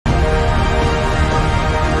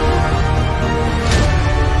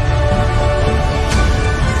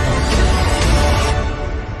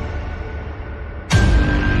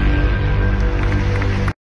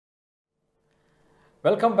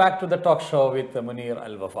Welcome back to the talk show with Muneer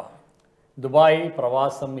Al Wafaa. Dubai,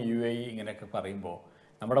 Pravasam, U.A.E ഇങ്ങനെയൊക്കെ പറയുമ്പോൾ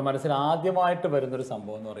നമ്മുടെ മനസ്സിൽ ആദ്യമായിട്ട് വരുന്നൊരു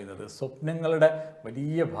സംഭവം എന്ന് പറയുന്നത് സ്വപ്നങ്ങളുടെ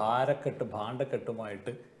വലിയ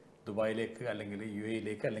ഭാണ്ഡക്കെട്ടുമായിട്ട് ദുബായിലേക്ക് അല്ലെങ്കിൽ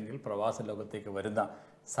UAE അല്ലെങ്കിൽ പ്രവാസ ലോകത്തേക്ക് വരുന്ന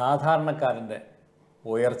സാധാരണക്കാരൻ്റെ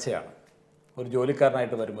ഉയർച്ചയാണ്. ഒരു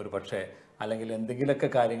ജോലിക്കാരനായിട്ട് വരുമ്പോൾ ഒരു പക്ഷേ അല്ലെങ്കിൽ എന്തെങ്കിലുമൊക്കെ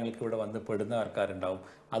കാര്യങ്ങൾക്ക് ഇവിടെ വന്ന് പെടുന്ന ആൾക്കാരുണ്ടാവും.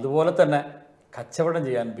 അതുപോലെ തന്നെ കച്ചവടം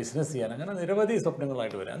ചെയ്യാൻ, ബിസിനസ് ചെയ്യാൻ, അങ്ങനെ നിരവധി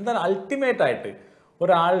സ്വപ്നങ്ങളായിട്ട് വരും. എന്താണ് അൾട്ടിമേറ്റായിട്ട്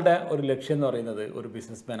ഒരാളുടെ ഒരു ലക്ഷ്യം എന്ന് പറയുന്നത് ഒരു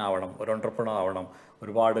ബിസിനസ്മാൻ ആവണം, ഒരു എൻ്റർപ്രണർ ആവണം,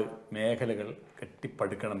 ഒരുപാട് മേഖലകൾ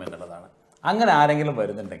കെട്ടിപ്പടുക്കണം എന്നുള്ളതാണ്. അങ്ങനെ ആരെങ്കിലും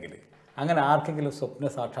വരുന്നുണ്ടെങ്കിൽ, അങ്ങനെ ആർക്കെങ്കിലും സ്വപ്ന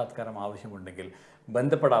സാക്ഷാത്കാരം ആവശ്യമുണ്ടെങ്കിൽ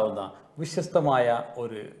ബന്ധപ്പെടാവുന്ന വിശ്വസ്തമായ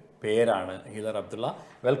ഒരു പേരാണ് healer Abdulla.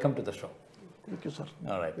 Welcome to the show. Thank you sir.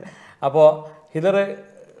 Alright. അപ്പോൾ ഹിലർ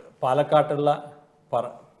പാലക്കാട്ടുള്ള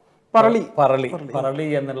പറളി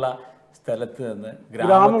എന്നുള്ള സ്ഥലത്ത് നിന്ന്,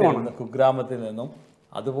 കുഗ്രാമത്തിൽ നിന്നും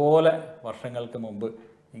അതുപോലെ വർഷങ്ങൾക്ക് മുമ്പ്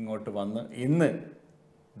ഇങ്ങോട്ട് വന്ന് ഇന്ന്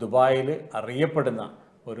ദുബായിൽ അറിയപ്പെടുന്ന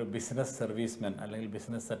ഒരു ബിസിനസ് സർവീസ്മാൻ അല്ലെങ്കിൽ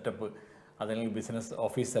ബിസിനസ് സെറ്റപ്പ് അല്ലെങ്കിൽ ബിസിനസ്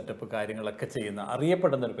ഓഫീസ് സെറ്റപ്പ് കാര്യങ്ങളൊക്കെ ചെയ്യുന്ന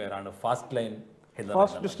അറിയപ്പെടുന്ന ഒരു പേരാണ് fast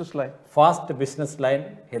business line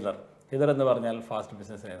healer. Healer എന്ന് പറഞ്ഞാൽ ഫാസ്റ്റ്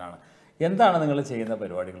ബിസിനസ് ലൈനാണ്. എന്താണ് നിങ്ങൾ ചെയ്യുന്ന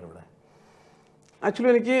പരിപാടികൾ ഇവിടെ?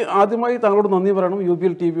 ആക്ച്വലി എനിക്ക് ആദ്യമായി താങ്കളോട് നന്ദി പറയണം.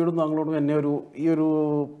 UBL TVയോടും താങ്കളോടും എന്നെ ഈ ഒരു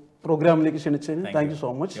പ്രോഗ്രാമിലേക്ക് ക്ഷണിച്ചതിന് താങ്ക് യു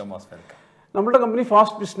സോ മച്ച്. നമ്മുടെ company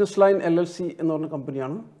fast business line LLC എന്ന് പറഞ്ഞ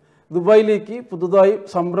കമ്പനിയാണ്. ദുബായിലേക്ക് പുതുതായി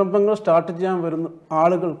സംരംഭങ്ങൾ സ്റ്റാർട്ട് ചെയ്യാൻ വരുന്ന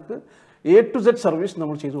ആളുകൾക്ക് A to Z സർവീസ്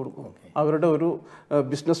നമ്മൾ ചെയ്തു കൊടുക്കും. അവരുടെ ഒരു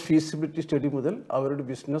ബിസിനസ് ഫീസിബിലിറ്റി സ്റ്റഡി മുതൽ അവരുടെ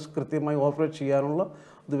ബിസിനസ് കൃത്യമായി ഓപ്പറേറ്റ് ചെയ്യാനുള്ള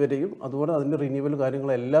ഇതുവരെയും, അതുപോലെ അതിൻ്റെ റിന്യൂവൽ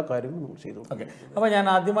കാര്യങ്ങളും എല്ലാ കാര്യങ്ങളും നമ്മൾ ചെയ്തു കൊടുക്കും. അപ്പോൾ ഞാൻ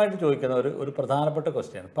ആദ്യമായിട്ട് ചോദിക്കുന്ന ഒരു പ്രധാനപ്പെട്ട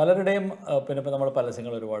ക്വസ്റ്റ്യൻ, പലരുടെയും പിന്നെ ഇപ്പോൾ നമ്മൾ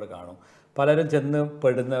പരസ്യങ്ങൾ ഒരുപാട് കാണും, പലരും ചെന്ന്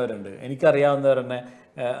പെടുന്നവരുണ്ട്. എനിക്കറിയാവുന്നവർ തന്നെ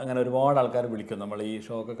അങ്ങനെ ഒരുപാട് ആൾക്കാർ വിളിക്കും. നമ്മൾ ഈ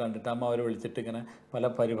ഷോ ഒക്കെ കണ്ടിട്ട് അവർ വിളിച്ചിട്ട് ഇങ്ങനെ പല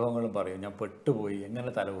പരിഭവങ്ങളും പറയും, ഞാൻ പെട്ടുപോയി,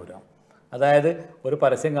 എങ്ങനെ തലകൂരാം. അതായത് ഒരു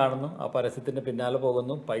പരസ്യം കാണുന്നു, ആ പരസ്യത്തിൻ്റെ പിന്നാലെ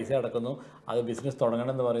പോകുന്നു, പൈസ അടക്കുന്നു, അത് ബിസിനസ്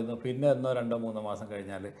തുടങ്ങണമെന്ന് പറയുന്നു, പിന്നെ 1, 2, 3 മാസം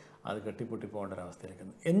കഴിഞ്ഞാൽ അത് കെട്ടിപ്പൊട്ടി പോകേണ്ട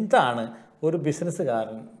ഒരവസ്ഥയിലേക്കുന്നു. എന്താണ് ഒരു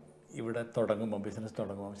ബിസിനസ്സുകാരൻ ഇവിടെ ബിസിനസ്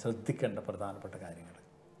തുടങ്ങുമ്പോൾ ശ്രദ്ധിക്കേണ്ട പ്രധാനപ്പെട്ട കാര്യങ്ങൾ?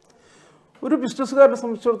 ഒരു ബിസിനസ്സുകാരനെ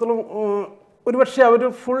സംബന്ധിച്ചിടത്തോളം ഒരുപക്ഷെ അവർ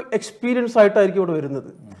ഫുൾ എക്സ്പീരിയൻസ് ആയിട്ടായിരിക്കും ഇവിടെ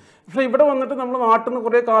വരുന്നത്. പക്ഷേ ഇവിടെ വന്നിട്ട് നമ്മൾ നാട്ടിൽ നിന്ന്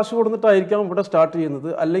കുറേ കാശ് കൊടുത്തിട്ടായിരിക്കാം ഇവിടെ സ്റ്റാർട്ട് ചെയ്യുന്നത്,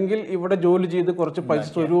 അല്ലെങ്കിൽ ഇവിടെ ജോലി ചെയ്ത് കുറച്ച് പൈസ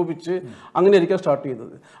സ്വരൂപിച്ച് അങ്ങനെ ആയിരിക്കാം സ്റ്റാർട്ട്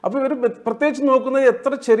ചെയ്യുന്നത്. അപ്പോൾ ഇവർ പ്രത്യേകിച്ച് നോക്കുന്നത്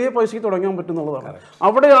എത്ര ചെറിയ പൈസയ്ക്ക് തുടങ്ങാൻ പറ്റും എന്നുള്ളതാണ്.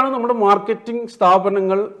 അവിടെയാണ് നമ്മുടെ മാർക്കറ്റിംഗ്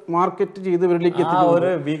സ്ഥാപനങ്ങൾ മാർക്കറ്റ് ചെയ്ത് ഇവരിലേക്ക് എത്തിക്കുന്നത്.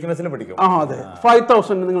 അതെ,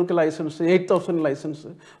 5,000 നിങ്ങൾക്ക് ലൈസൻസ്, 8,000 ലൈസൻസ്.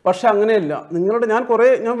 പക്ഷെ അങ്ങനെയല്ല.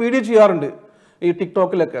 ഞാൻ വീഡിയോ ചെയ്യാറുണ്ട് ഈ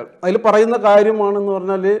ടിക്ടോക്കിലൊക്കെ. അതിൽ പറയുന്ന കാര്യമാണെന്ന്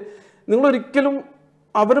പറഞ്ഞാൽ നിങ്ങളൊരിക്കലും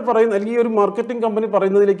അവർ പറയുന്ന അല്ലെങ്കിൽ ഒരു മാർക്കറ്റിംഗ് കമ്പനി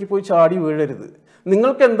പറയുന്നതിലേക്ക് പോയി ചാടി വീഴരുത്.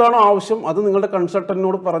 നിങ്ങൾക്ക് എന്താണോ ആവശ്യം അത് നിങ്ങളുടെ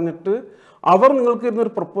കൺസൾട്ടന്റിനോട് പറഞ്ഞിട്ട് അവർ നിങ്ങൾക്ക്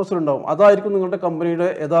ഇരുന്നൊരു പ്രപ്പോസൽ ഉണ്ടാവും. അതായിരിക്കും നിങ്ങളുടെ കമ്പനിയുടെ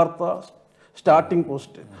യഥാർത്ഥ സ്റ്റാർട്ടിംഗ്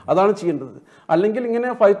പോസ്റ്റ്. അതാണ് ചെയ്യേണ്ടത്. അല്ലെങ്കിൽ ഇങ്ങനെ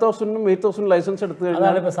 5,000 8,000 ലൈസൻസ് എടുത്തു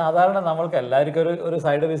കഴിഞ്ഞാൽ, ഇപ്പോൾ സാധാരണ നമ്മൾക്ക് എല്ലാവർക്കും ഒരു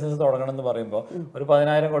സൈഡ് ബിസിനസ് തുടങ്ങണം എന്ന് പറയുമ്പോൾ ഒരു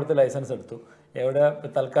 10,000 കൊടുത്ത് ലൈസൻസ് എടുത്തു, എവിടെ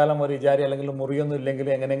തൽക്കാലം ഒരു ഇജാരി അല്ലെങ്കിൽ മുറിയൊന്നും ഇല്ലെങ്കിൽ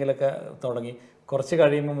എങ്ങനെയെങ്കിലൊക്കെ തുടങ്ങി, കുറച്ച്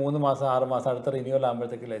കഴിയുമ്പോൾ 3 മാസം 6 മാസം അടുത്ത റിന്യൂവൽ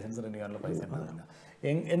ആകുമ്പോഴത്തേക്ക് ലൈസൻസ് റിന്യൂവലിനുള്ള പൈസ ഉണ്ടാവില്ല.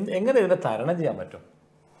 എങ്ങനെ ഇതിനെ തരണം ചെയ്യാൻ പറ്റും?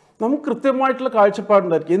 നമുക്ക് കൃത്യമായിട്ടുള്ള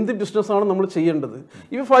കാഴ്ചപ്പാടുണ്ടായിരിക്കും എന്ത് ബിസിനസ്സാണ് നമ്മൾ ചെയ്യേണ്ടത്.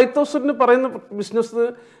 ഈ 5,000 പറയുന്ന ബിസിനസ്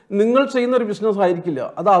നിങ്ങൾ ചെയ്യുന്ന ഒരു ബിസിനസ് ആയിരിക്കില്ല,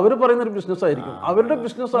 അത് അവർ പറയുന്ന ഒരു ബിസിനസ് ആയിരിക്കും. അവരുടെ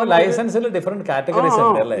ബിസിനസ് ലൈസൻസിൽ ഡിഫറെന്റ് കാറ്റഗറീസ്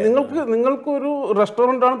ഉണ്ട് അല്ലേ? നിങ്ങൾക്കൊരു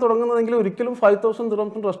റെസ്റ്റോറൻ്റ് ആണ് തുടങ്ങുന്നതെങ്കിൽ ഒരിക്കലും 5,000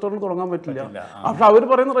 ദിർഹംസിന് റെസ്റ്റോറൻറ്റ് തുടങ്ങാൻ പറ്റില്ല. പക്ഷെ അവർ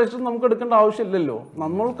പറയുന്ന ലൈസൻസ് നമുക്ക് എടുക്കേണ്ട ആവശ്യമില്ലല്ലോ.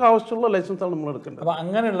 നമ്മൾക്ക് ആവശ്യമുള്ള ലൈസൻസാണ് നമ്മൾ എടുക്കേണ്ടത്. അപ്പോൾ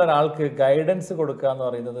അങ്ങനെയുള്ള ഒരാൾക്ക് ഗൈഡൻസ് കൊടുക്കുക എന്ന്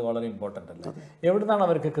പറയുന്നത് വളരെ ഇമ്പോർട്ടൻ്റ് അല്ലേ? എവിടുന്നാണ്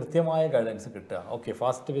അവർക്ക് കൃത്യമായ ഗൈഡൻസ് കിട്ടുക? ഓക്കെ,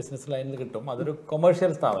 ഫാസ്റ്റ് ബിസിനസ് ലൈനിൽ കിട്ടും, അതൊരു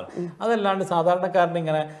കൊമേഴ്ഷ്യൽ സ്ഥാപനം. അതല്ലാണ്ട് സാധാരണക്കാരന്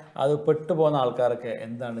ഇങ്ങനെ അത് പെട്ടുപോകുന്ന ആൾക്കാരൊക്കെ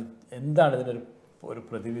എന്താണ് ഇതിനൊരു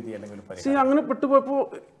പ്രതിവിധി അല്ലെങ്കിൽ ഒരു പരിഹാരം? അങ്ങനെ പെട്ടുപോയപ്പോൾ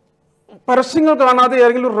പരസ്യങ്ങൾ കാണാതെ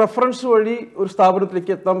ഏതെങ്കിലും ഒരു റെഫറൻസ് വഴി ഒരു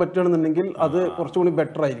സ്ഥാപനത്തിലേക്ക് എത്താൻ പറ്റുകയാണെന്നുണ്ടെങ്കിൽ അത് കുറച്ചുകൂടി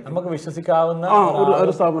ബെറ്റർ ആയിരിക്കും. നമുക്ക് വിശ്വസിക്കാവുന്ന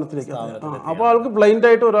ഒരു സ്ഥാപനത്തിലേക്ക്. അപ്പോൾ ആൾക്ക് ബ്ലൈൻഡ്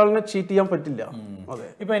ആയിട്ട് ഒരാളിനെ ചീറ്റ് ചെയ്യാൻ പറ്റില്ല. അതെ.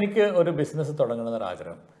 ഇപ്പം എനിക്ക് ഒരു ബിസിനസ്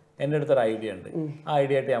തുടങ്ങണമെന്നൊരാഗ്രഹം, എൻ്റെ അടുത്തൊരു ഐഡിയ ഉണ്ട്, ആ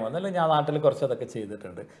ഐഡിയ ആയിട്ട് ഞാൻ വന്നു, അല്ലെങ്കിൽ ഞാൻ നാട്ടിൽ കുറച്ച് അതൊക്കെ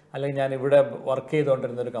ചെയ്തിട്ടുണ്ട്, അല്ലെങ്കിൽ ഞാൻ ഇവിടെ വർക്ക്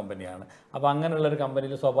ചെയ്തുകൊണ്ടിരുന്ന ഒരു കമ്പനിയാണ്. അപ്പോൾ അങ്ങനെയുള്ളൊരു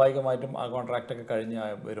കമ്പനിയിൽ സ്വാഭാവികമായിട്ടും ആ കോൺട്രാക്റ്റൊക്കെ കഴിഞ്ഞ്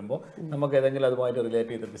വരുമ്പോൾ നമുക്ക് ഏതെങ്കിലും അതുമായിട്ട്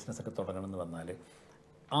റിലേറ്റ് ചെയ്ത് ബിസിനസ്സൊക്കെ തുടങ്ങണമെന്ന് വന്നാൽ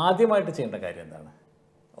ആദ്യമായിട്ട് ചെയ്യേണ്ട കാര്യം എന്താണ്?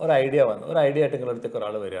 ഒരു ഐഡിയ ആയിട്ട് നിങ്ങളുടെ അടുത്തേക്ക്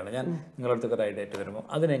ഒരാൾ വരികയാണ്, ഞാൻ നിങ്ങളുടെ അടുത്തേക്ക് ഒരു ഐഡിയ ആയിട്ട് വരുമ്പോൾ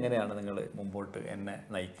അതിനെങ്ങനെയാണ് നിങ്ങൾ മുമ്പോട്ട് എന്നെ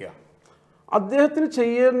നയിക്കുക? അദ്ദേഹത്തിന്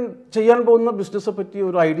ചെയ്യാൻ പോകുന്ന ബിസിനസ്സെ പറ്റി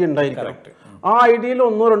ഒരു ഐഡിയ ഉണ്ടായിരിക്കണം. ആ ഐഡിയയിൽ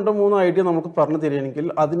 1, 2, 3 ഐഡിയ നമുക്ക് പറഞ്ഞു തരികയാണെങ്കിൽ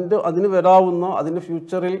അതിന് വരാവുന്ന അതിൻ്റെ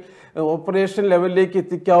ഫ്യൂച്ചറിൽ ഓപ്പറേഷൻ ലെവലിലേക്ക്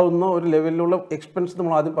എത്തിക്കാവുന്ന ഒരു ലെവലിലുള്ള എക്സ്പെൻസ്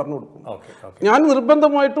നമ്മൾ ആദ്യം പറഞ്ഞു കൊടുക്കും. ഞാൻ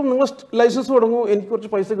നിർബന്ധമായിട്ടും നിങ്ങൾ ലൈസൻസ് തുടങ്ങൂ, എനിക്ക്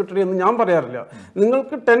കുറച്ച് പൈസ കിട്ടണേ എന്ന് ഞാൻ പറയാറില്ല.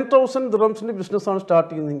 നിങ്ങൾക്ക് 10,000 ദിർഹംസിൻ്റെ ബിസിനസ്സാണ് സ്റ്റാർട്ട്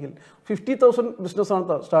ചെയ്യുന്നതെങ്കിൽ, 50,000 ബിസിനസ്സാണ്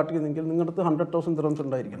സ്റ്റാർട്ട് ചെയ്യുന്നതെങ്കിൽ നിങ്ങളുടെ 100,000 ദിർഹംസ്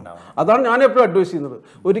ഉണ്ടായിരിക്കണം. അതാണ് ഞാൻ എപ്പോഴും അഡ്വൈസ് ചെയ്യുന്നത്.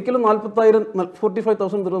 ഒരിക്കലും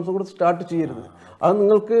 45,000 ദിർഹംസ് കൂടെ സ്റ്റാർട്ട് ചെയ്യരുത്. അത്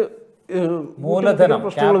നിങ്ങൾക്ക് മൂലധനം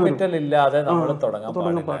ക്യാപിറ്റൽ ഇല്ലാതെ നമ്മൾ തുടങ്ങാൻ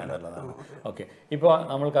പാടില്ല എന്നുള്ളതാണ്. ഓക്കെ, ഇപ്പോൾ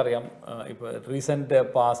നമ്മൾക്കറിയാം, ഇപ്പോൾ റീസെൻറ്റ്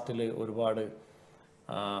പാസ്റ്റിൽ ഒരുപാട്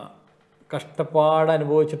കഷ്ടപ്പാട്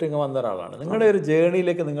അനുഭവിച്ചിട്ട് ഇങ്ങനെ വന്ന ഒരാളാണ്. നിങ്ങളുടെ ഒരു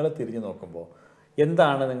ജേണിയിലേക്ക് നിങ്ങൾ തിരിഞ്ഞു നോക്കുമ്പോൾ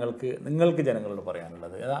എന്താണ് നിങ്ങൾക്ക് ജനങ്ങളോട്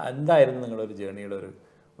പറയാനുള്ളത്? എന്തായിരുന്നു നിങ്ങളൊരു ജേണിയുടെ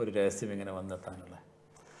ഒരു രഹസ്യം ഇങ്ങനെ വന്നെത്താനുള്ളത്?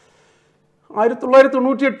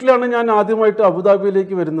 1998 ഞാൻ ആദ്യമായിട്ട്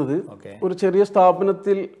അബുദാബിയിലേക്ക് വരുന്നത്. ഒരു ചെറിയ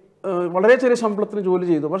സ്ഥാപനത്തിൽ വളരെ ചെറിയ ശമ്പളത്തിന് ജോലി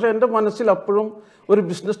ചെയ്തു. പക്ഷേ എൻ്റെ മനസ്സിൽ അപ്പോഴും ഒരു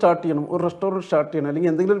ബിസിനസ് സ്റ്റാർട്ട് ചെയ്യണം, ഒരു റെസ്റ്റോറൻറ്റ് സ്റ്റാർട്ട് ചെയ്യണം, അല്ലെങ്കിൽ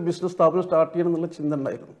എന്തെങ്കിലും ഒരു ബിസിനസ് സ്ഥാപനം സ്റ്റാർട്ട് ചെയ്യണം എന്നുള്ള ചിന്ത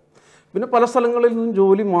ഉണ്ടായിരുന്നു. പിന്നെ പല സ്ഥലങ്ങളിൽ നിന്നും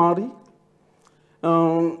ജോലി മാറി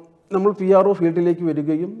നമ്മൾ PRO ഫീൽഡിലേക്ക്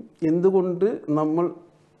വരികയും എന്തുകൊണ്ട് നമ്മൾ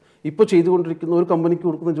ഇപ്പോൾ ചെയ്തുകൊണ്ടിരിക്കുന്ന ഒരു കമ്പനിക്ക്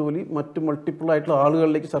കൊടുക്കുന്ന ജോലി മറ്റ് മൾട്ടിപ്പിൾ ആയിട്ടുള്ള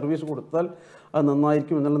ആളുകളിലേക്ക് സർവീസ് കൊടുത്താൽ അത്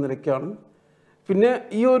നന്നായിരിക്കും എന്നുള്ള നിലയ്ക്കാണ്. പിന്നെ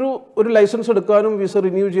ഈ ഒരു ലൈസൻസ് എടുക്കാനും വിസ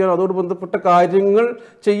റിന്യൂ ചെയ്യാനും അതോട് ബന്ധപ്പെട്ട കാര്യങ്ങൾ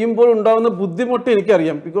ചെയ്യുമ്പോൾ ഉണ്ടാകുന്ന ബുദ്ധിമുട്ട്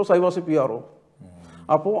എനിക്കറിയാം. Because I was A PRO.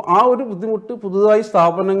 അപ്പോൾ ആ ഒരു ബുദ്ധിമുട്ട് പുതുതായി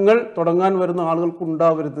സ്ഥാപനങ്ങൾ തുടങ്ങാൻ വരുന്ന ആളുകൾക്ക്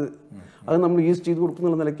ഉണ്ടാവരുത്. അത് നമ്മൾ ഈസ് ചെയ്ത്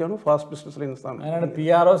കൊടുക്കുന്ന നിലയ്ക്കാണ് ഫാസ്റ്റ് ബിസിനസ് ലൈൻസ് ആണ്. അങ്ങനെയാണ്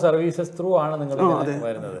PRO സർവീസസ് ത്രൂ ആണ് നിങ്ങൾ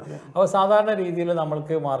വരുന്നത്. അപ്പോൾ സാധാരണ രീതിയിൽ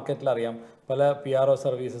നമ്മൾക്ക് മാർക്കറ്റിൽ അറിയാം പല PRO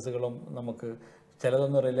സർവീസസുകളും നമുക്ക്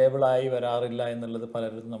ചിലതൊന്നും റിലയബിളായി വരാറില്ല എന്നുള്ളത്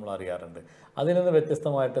പലരും നമ്മൾ അറിയാറുണ്ട്. അതിൽ നിന്ന്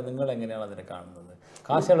വ്യത്യസ്തമായിട്ട് നിങ്ങൾ എങ്ങനെയാണ് അതിനെ കാണുന്നത്?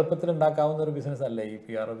 കാശ് എളുപ്പത്തിൽ ഉണ്ടാക്കാവുന്ന ഒരു ബിസിനസ് അല്ലേ ഈ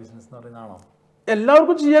PRO ബിസിനസ് എന്ന് പറയുന്നതാണോ?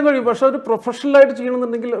 എല്ലാവർക്കും ചെയ്യാൻ കഴിയും. പക്ഷേ ഒരു പ്രൊഫഷണലായിട്ട്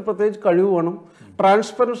ചെയ്യണമെന്നുണ്ടെങ്കിൽ പ്രത്യേകിച്ച് കഴിവ് വേണം.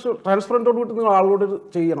 ട്രാൻസ്പെറൻറ്റോട് കൂടി നിങ്ങൾ ആളോട്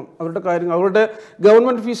ചെയ്യണം. അവരുടെ കാര്യങ്ങൾ, അവരുടെ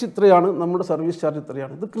ഗവൺമെൻറ് ഫീസ് ഇത്രയാണ്, നമ്മുടെ സർവീസ് ചാർജ്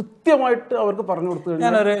ഇത്രയാണ്, ഇത് കൃത്യമായിട്ട് അവർക്ക് പറഞ്ഞു കൊടുത്തു കഴിഞ്ഞാൽ.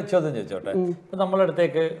 ഞാനൊരു ചോദ്യം ചോദിച്ചോട്ടെ. ഇപ്പം നമ്മുടെ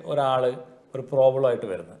അടുത്തേക്ക് ഒരാൾ ഒരു പ്രോബ്ലമായിട്ട്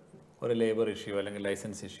വരുന്നത്, ഒരു ലേബർ ഇഷ്യൂ അല്ലെങ്കിൽ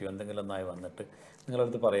ലൈസൻസ് ഇഷ്യൂ എന്തെങ്കിലും ഒന്നായി വന്നിട്ട്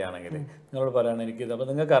നിങ്ങളടുത്ത് പറയുകയാണെങ്കിൽ, നിങ്ങളോട് പറയുകയാണെങ്കിൽ എനിക്കിത്, അപ്പോൾ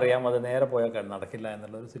നിങ്ങൾക്കറിയാം അത് നേരെ പോയാൽ നടക്കില്ല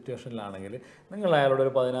എന്നുള്ളൊരു സിറ്റുവേഷനിലാണെങ്കിൽ നിങ്ങൾ അയാളോട്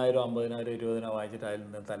ഒരു 10,000, 50,000, 20,000 വാങ്ങിച്ചിട്ട് അതിൽ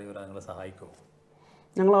നിന്ന് തലയൂരാൻ നിങ്ങളെ സഹായിക്കുമോ?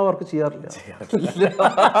 ഞങ്ങൾ ആ വർക്ക് ചെയ്യാറില്ല.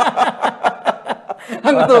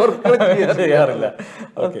 ചെയ്യാറില്ല.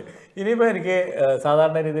 ഓക്കെ, ഇനിയിപ്പോൾ എനിക്ക്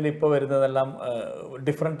സാധാരണ രീതിയിൽ ഇപ്പോൾ വരുന്നതെല്ലാം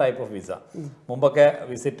ഡിഫറെൻറ്റ് ടൈപ്പ് ഓഫ് വിസ. മുമ്പൊക്കെ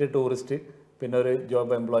വിസിറ്റ്, ടൂറിസ്റ്റ്, പിന്നെ ഒരു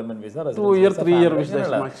job employment visa, 2 year 3 year visa.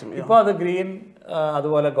 ഇപ്പോൾ അത് ഗ്രീൻ,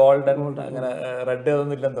 അതുപോലെ ഗോൾഡൻ, അങ്ങനെ റെഡ്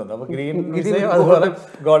ഒന്നും ഇല്ലെന്ന് തോന്നുന്നു. അപ്പോൾ ഗ്രീൻ വിസയും അതുപോലെ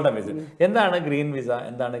ഗോൾഡൻ വിസ. എന്താണ് ഗ്രീൻ വിസ,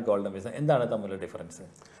 എന്താണ് ഗോൾഡൻ വിസ, എന്താണ് തമ്മിലുള്ള ഡിഫറൻസ്?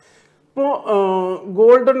 ഇപ്പോൾ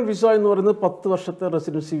ഗോൾഡൻ വിസ എന്ന് പറയുന്നത് 10 വർഷത്തെ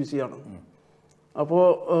റെസിഡൻസി വിസയാണ്. അപ്പോൾ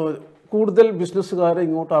കൂടുതൽ ബിസിനസ്സുകാരെ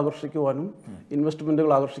ഇങ്ങോട്ട് ആകർഷിക്കുവാനും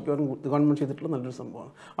ഇൻവെസ്റ്റ്മെൻറ്റുകൾ ആകർഷിക്കുവാനും ഗവൺമെൻറ് ചെയ്തിട്ടുള്ള നല്ലൊരു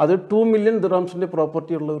സംഭവമാണ്. അത് 2 million ദിർഹംസിൻ്റെ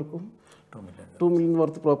പ്രോപ്പർട്ടി ഉള്ളവർക്കും 2 million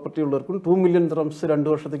വർത്ത് പ്രോപ്പർട്ടി ഉള്ളവർക്കും 2 million ദിർഹംസ് 2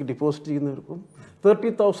 വർഷത്തേക്ക് ഡെപ്പോസിറ്റ് ചെയ്യുന്നവർക്കും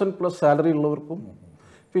 30,000 പ്ലസ് സാലറി ഉള്ളവർക്കും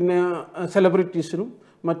പിന്നെ സെലിബ്രിറ്റീസിനും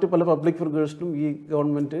മറ്റ് പല പബ്ലിക് ഫിഗേഴ്സിനും ഈ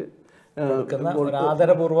ഗവൺമെൻറ്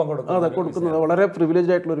കൊടുക്കുന്നത് വളരെ പ്രിവിലേജ്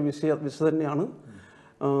ആയിട്ടുള്ള ഒരു വിസ തന്നെയാണ്.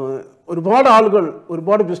 ഒരുപാട് ആളുകൾ,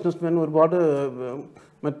 ഒരുപാട് ബിസിനസ്മെൻ, ഒരുപാട്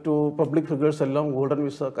മറ്റു പബ്ലിക് ഫിഗേഴ്സ് എല്ലാം ഗോൾഡൻ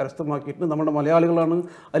വിസ കരസ്ഥമാക്കിയിട്ട് നമ്മുടെ മലയാളികളാണ്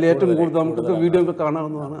അതിൽ ഏറ്റവും കൂടുതൽ. നമുക്കൊക്കെ വീഡിയോ ഒക്കെ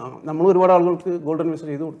കാണാവുന്നതാണ്. നമ്മൾ ഒരുപാട് ആളുകൾക്ക് ഗോൾഡൻ വിസ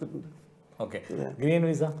ചെയ്ത് കൊടുത്തിട്ടുണ്ട്. Okay, green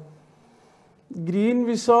visa? Green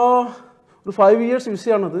visa ഒരു 5 years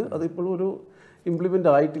വിസയാണത്. അതിപ്പോഴും ഒരു ഇംപ്ലിമെൻ്റ്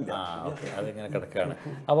ആയിട്ടില്ല. അതിങ്ങനെ കിടക്കുകയാണ്.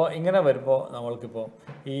 അപ്പോൾ ഇങ്ങനെ വരുമ്പോൾ നമ്മൾക്കിപ്പോൾ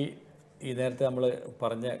ഈ നേരത്തെ നമ്മൾ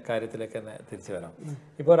പറഞ്ഞ കാര്യത്തിലേക്ക് തന്നെ തിരിച്ചു വരാം.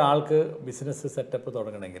 ഇപ്പോൾ ഒരാൾക്ക് ബിസിനസ് സെറ്റപ്പ്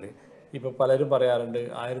തുടങ്ങണമെങ്കിൽ ഇപ്പോൾ പലരും പറയാറുണ്ട്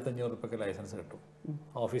 1,500 രൂപയ്ക്ക് ലൈസൻസ് കിട്ടും,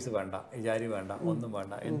 ഓഫീസ് വേണ്ട, ഇജാരി വേണ്ട, ഒന്നും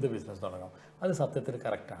വേണ്ട, എന്ത് ബിസിനസ് തുടങ്ങാം. അത് സത്യത്തിൽ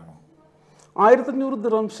കറക്റ്റാണോ? 1,500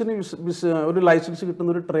 ദിർഹംസിന് ഒരു ലൈസൻസ് കിട്ടുന്ന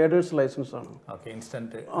ഒരു ട്രേഡേഴ്സ് ലൈസൻസ് ആണ്.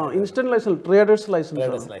 Instant licence, traders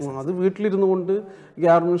licence. അത് വീട്ടിലിരുന്നു കൊണ്ട്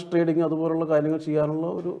ഗാർമെന്റ്സ് ട്രേഡിങ് അതുപോലുള്ള കാര്യങ്ങൾ ചെയ്യാനുള്ള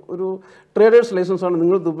ഒരു ട്രേഡേഴ്സ് ലൈസൻസ് ആണ്.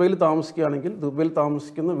 നിങ്ങൾ ദുബൈയിൽ താമസിക്കുകയാണെങ്കിൽ ദുബൈയിൽ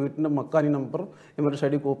താമസിക്കുന്ന വീട്ടിൻ്റെ Makkani number emergency I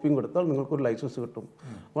D കോപ്പിയും കൊടുത്താൽ നിങ്ങൾക്കൊരു ലൈസൻസ് കിട്ടും.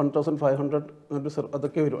 1,500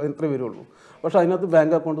 അതൊക്കെ വരും, അത്രേ വരുള്ളൂ. പക്ഷേ അതിനകത്ത്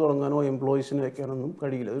ബാങ്ക് അക്കൗണ്ട് തുടങ്ങാനോ എംപ്ലോയീസിനെ വയ്ക്കാനൊന്നും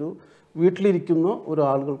കഴിയില്ല. ഒരു വീട്ടിലിരിക്കുന്ന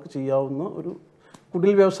ഒരാളുകൾക്ക് ചെയ്യാവുന്ന ഒരു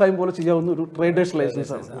കുടിൽ വ്യവസായം പോലെ ചെയ്യാവുന്ന ഒരു ട്രേഡേഴ്സ്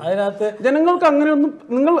ലൈസൻസ് ആണ്. അതിനകത്ത് ജനങ്ങൾക്ക് അങ്ങനെയൊന്നും,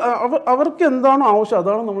 അവർക്ക് എന്താണോ ആവശ്യം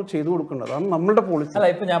അതാണ് നമ്മൾ ചെയ്തു കൊടുക്കേണ്ടത്. അതാണ് നമ്മളുടെ പോളിസി. അല്ല,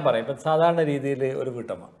 ഇപ്പം ഞാൻ പറയാം, ഇപ്പം സാധാരണ രീതിയിൽ ഒരു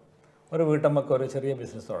വീട്ടമ്മക്ക് ഒരു ചെറിയ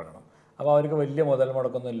ബിസിനസ് തുടങ്ങണം. അപ്പോൾ അവർക്ക് വലിയ മുതൽ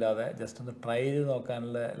മുടക്കൊന്നും ഇല്ലാതെ ജസ്റ്റ് ഒന്ന് ട്രൈ ചെയ്ത്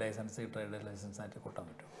നോക്കാനുള്ള ലൈസൻസ്, ട്രേഡേഴ്സ് ലൈസൻസ് ആയിട്ട് കൂട്ടാൻ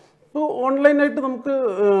പറ്റും. ഇപ്പോൾ ഓൺലൈനായിട്ട് നമുക്ക്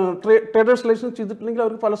ട്രേഡേഴ്സ് ലൈസൻസ് ചെയ്തിട്ടുണ്ടെങ്കിൽ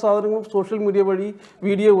അവർക്ക് പല സാധനങ്ങളും സോഷ്യൽ മീഡിയ വഴി,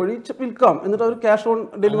 വീഡിയോ വഴി വിൽക്കാം. എന്നിട്ട് അവർ ക്യാഷ് ഓൺ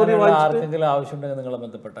ഡെലിവറി ആർക്കെങ്കിലും ആവശ്യമുണ്ടെങ്കിൽ നിങ്ങളെ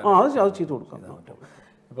ബന്ധപ്പെട്ടാൽ അത് ചെയ്ത് കൊടുക്കാം.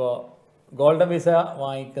 ഇപ്പോൾ ഗോൾഡൻ വിസ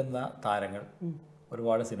വാങ്ങിക്കുന്ന താരങ്ങൾ,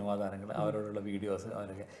 ഒരുപാട് സിനിമാ താരങ്ങൾ, അവരോടുള്ള വീഡിയോസ്,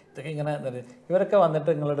 അവരൊക്കെ ഇതൊക്കെ ഇങ്ങനെ ഇവരൊക്കെ വന്നിട്ട്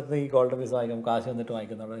നിങ്ങളുടെ അടുത്ത് ഈ ഗോൾഡൻ വിസ വാങ്ങിക്കും, കാശ് വന്നിട്ട്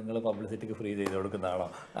വാങ്ങിക്കുന്നതാണോ, നിങ്ങൾ പബ്ലിസിറ്റിക്ക് ഫ്രീ ചെയ്ത് കൊടുക്കുന്നതാണോ?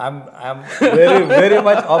 I am very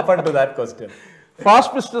much open to that question.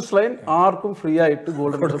 Fast business line ആർക്കും ഫ്രീ ആയിട്ട്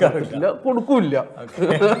ഗോൾഡൻ കൊടുക്കില്ല.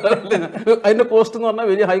 അതിന്റെ കോസ്റ്റ് എന്ന് പറഞ്ഞാൽ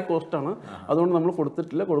വെരി ഹൈ കോസ്റ്റ് ആണ്. അതുകൊണ്ട് നമ്മൾ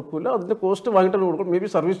കൊടുക്കില്ല. അതിന്റെ കോസ്റ്റ് വാങ്ങിയിട്ട് കൊടുക്കും. May be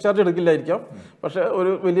service charge എടുക്കില്ലായിരിക്കാം. പക്ഷേ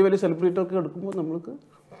ഒരു വലിയ വലിയ സെലിബ്രിറ്റികൾക്ക് എടുക്കുമ്പോൾ നമ്മൾക്ക്.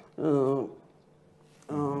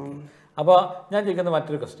 അപ്പോൾ ഞാൻ ചോദിക്കുന്ന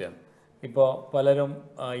മറ്റൊരു ക്വസ്റ്റ്യൻ, ഇപ്പോൾ പലരും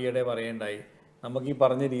ഈയിടെ പറയേണ്ടായി, നമുക്ക് ഈ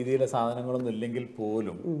പറഞ്ഞ രീതിയിലെ സാധനങ്ങളൊന്നും ഇല്ലെങ്കിൽ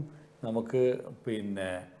പോലും നമുക്ക്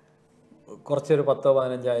പിന്നെ കുറച്ചൊരു 10,000,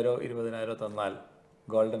 15,000, 20,000 തന്നാൽ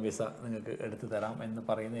ഗോൾഡൻ വിസ നിങ്ങൾക്ക് എടുത്തു തരാം എന്ന്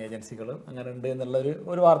പറയുന്ന ഏജൻസികൾ അങ്ങനെ ഉണ്ട്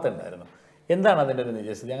എന്നുള്ളൊരു വാർത്ത ഉണ്ടായിരുന്നു. എന്താണ് അതിൻ്റെ ഒരു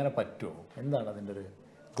നിജസ്ഥിതി? അങ്ങനെ പറ്റുമോ? എന്താണ് അതിൻ്റെ ഒരു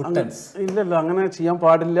ഗുഡൻസ്? ഇല്ലല്ല, അങ്ങനെ ചെയ്യാൻ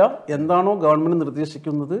പാടില്ല. എന്താണോ ഗവൺമെൻറ്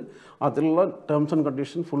നിർദ്ദേശിക്കുന്നത് അതിലുള്ള ടേംസ് ആൻഡ്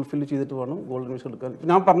കണ്ടീഷൻ ഫുൾഫിൽ ചെയ്തിട്ട് വേണം ഗോൾഡൻ വിസ എടുക്കാൻ.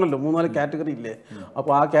 ഞാൻ പറഞ്ഞല്ലോ 3-4 കാറ്റഗറി ഇല്ലേ,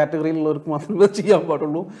 അപ്പോൾ ആ കാറ്റഗറിയിലുള്ളവർക്ക് മാത്രമേ ചെയ്യാൻ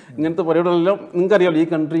പാടുള്ളൂ. ഇങ്ങനത്തെ പരിപാടികളെല്ലാം നിങ്ങൾക്കറിയാമല്ലോ, ഈ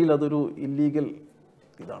കൺട്രിയിൽ അതൊരു ഇല്ലീഗൽ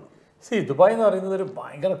ഇതാണ്. ദുബായ് എന്ന് പറയുന്നത് ഒരു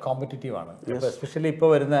ഭയങ്കര കോമ്പറ്റീറ്റീവാണ്. എസ്പെഷ്യലി ഇപ്പോൾ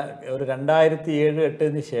വരുന്ന ഒരു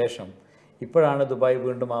 2007-2008 ശേഷം ഇപ്പോഴാണ് ദുബായ്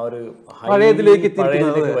വീണ്ടും ആ ഒരു പഴയതിലേക്ക്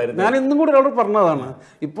വരുന്നത്. ഞാൻ ഇന്നും കൂടി അവിടെ പറഞ്ഞതാണ്,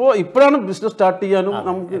 ഇപ്പോഴാണ് ബിസിനസ് സ്റ്റാർട്ട് ചെയ്യാനും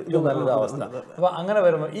നമുക്ക് ഏറ്റവും നല്ലൊരു അവസ്ഥ. അപ്പോൾ അങ്ങനെ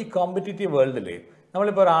വരുമ്പോൾ ഈ കോമ്പറ്റീറ്റീവ് വേൾഡിൽ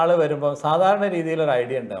നമ്മളിപ്പോൾ ഒരാൾ വരുമ്പോൾ സാധാരണ രീതിയിലൊരു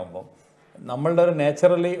ഐഡിയ ഉണ്ടാകുമ്പോൾ നമ്മളുടെ ഒരു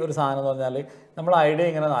നേച്ചുറലി ഒരു സാധനം എന്ന് പറഞ്ഞാൽ നമ്മൾ ഐഡിയ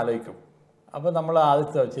ഇങ്ങനെ ആലോചിക്കും. അപ്പോൾ നമ്മൾ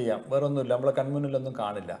ആദ്യത്തെ ചെയ്യാം, വേറെ ഒന്നുമില്ല, നമ്മളെ കൺമുന്നിലൊന്നും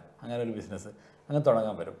കാണില്ല, അങ്ങനെ ഒരു ബിസിനസ് അങ്ങനെ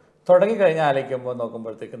തുടങ്ങാൻ വരും. തുടങ്ങിക്കഴിഞ്ഞാൽ ആലോചിക്കുമ്പോൾ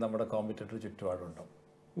നോക്കുമ്പോഴത്തേക്ക് നമ്മുടെ കോമ്പറ്റീറ്റർ ചുറ്റുപാടുണ്ടാവും.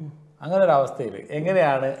 അങ്ങനെ ഒരു അവസ്ഥയിൽ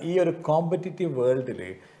എങ്ങനെയാണ് ഈ ഒരു കോമ്പറ്റീറ്റീവ് വേൾഡിൽ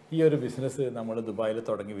ഈ ഒരു ബിസിനസ് നമ്മൾ ദുബായിൽ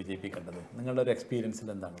തുടങ്ങി വിജയിപ്പിക്കേണ്ടത്? നിങ്ങളുടെ ഒരു എക്സ്പീരിയൻസിൽ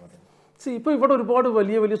എന്താണ് പറയുന്നത്? ഇപ്പോൾ ഇവിടെ ഒരുപാട്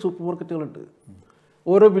വലിയ വലിയ സൂപ്പർ മാർക്കറ്റുകളുണ്ട്.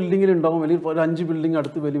 ഓരോ ബിൽഡിങ്ങിലുണ്ടാവും, വലിയ ഒരു 5 ബിൽഡിംഗ്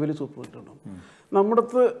അടുത്ത് വലിയ വലിയ സൂപ്പർ മാർക്കറ്റ് ഉണ്ടാവും. നമ്മുടെ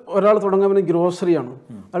അടുത്ത് ഒരാൾ തുടങ്ങാൻ വേണ്ടി ഗ്രോസറിയാണ്,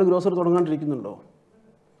 അയാൾ ഗ്രോസറി തുടങ്ങാണ്ടിരിക്കുന്നുണ്ടോ?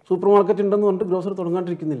 സൂപ്പർ മാർക്കറ്റ് ഉണ്ടെന്ന് പറഞ്ഞിട്ട് ഗ്രോസറി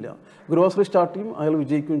തുടങ്ങാണ്ടിരിക്കുന്നില്ല. ഗ്രോസറി സ്റ്റാർട്ട് ചെയ്യും, അയാൾ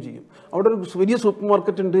വിജയിക്കുകയും ചെയ്യും. അവിടെ ഒരു വലിയ സൂപ്പർ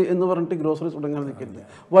മാർക്കറ്റ് ഉണ്ട് എന്ന് പറഞ്ഞിട്ട് ഗ്രോസറി തുടങ്ങാതിരിക്കരുത്.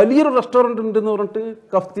 വലിയൊരു റെസ്റ്റോറൻറ്റ് ഉണ്ട് എന്ന് പറഞ്ഞിട്ട്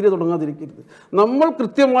കഫ്തീരിയ തുടങ്ങാതിരിക്കരുത്. നമ്മൾ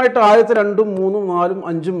കൃത്യമായിട്ട് ആദ്യത്തെ 2, 3, 4,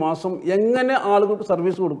 5 മാസം എങ്ങനെ ആളുകൾക്ക്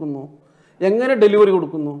സർവീസ് കൊടുക്കുന്നു, എങ്ങനെ ഡെലിവറി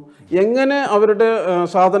കൊടുക്കുന്നു, എങ്ങനെ അവരുടെ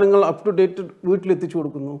സാധനങ്ങൾ അപ് ടു ഡേറ്റ് വീട്ടിലെത്തിച്ചു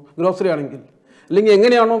കൊടുക്കുന്നു, ഗ്രോസറി ആണെങ്കിൽ, അല്ലെങ്കിൽ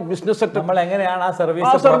എങ്ങനെയാണോ ബിസിനസ് സെറ്റപ്പ്, നമ്മൾ എങ്ങനെയാണ് ആ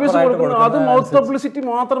സർവീസ് കൊടുക്കുന്നത്, അത് മൗത്ത് പബ്ലിസിറ്റി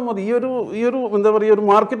മാത്രം മതി. ഈ ഒരു എന്താ പറയുക, ഒരു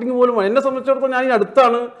മാർക്കറ്റിംഗ് പോലും. എന്നെ സംബന്ധിച്ചിടത്തോളം ഞാൻ ഈ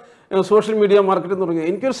അടുത്താണ് സോഷ്യൽ മീഡിയ മാർക്കറ്റിംഗ് തുടങ്ങി.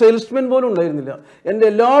 എനിക്കൊരു സെയിൽസ്മാൻ പോലും ഉണ്ടായിരുന്നില്ല. എൻ്റെ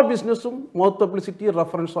എല്ലാ ബിസിനസ്സും മൗത്ത് പബ്ലിസിറ്റി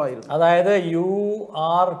റെഫറൻസ് ആയിരുന്നു. അതായത് you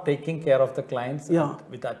are taking care of the clients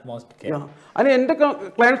with utmost care. അതിന് എൻ്റെ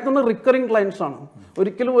ക്ലയൻസ് നമ്മൾ റിക്കറിംഗ് ക്ലയൻസ് ആണ്.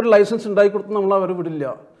 ഒരിക്കലും ഒരു ലൈസൻസ് ഉണ്ടാക്കി കൊടുത്ത് നമ്മൾ അവരെ വിടില്ല.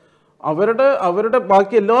 അവരുടെ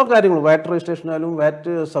ബാക്കി എല്ലാ കാര്യങ്ങളും, വാറ്റ് രജിസ്ട്രേഷൻ ആയാലും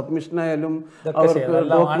വാറ്റ് സബ്മിഷൻ ആയാലും അവർക്ക്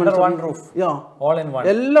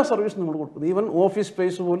എല്ലാ സർവീസും നമ്മൾ കൊടുക്കുന്നത്. ഈവൻ ഓഫീസ്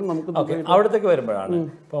സ്പേസ് പോലും നമുക്ക്. അവിടത്തേക്ക് വരുമ്പോഴാണ്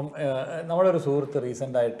ഇപ്പം നമ്മളൊരു സുഹൃത്ത്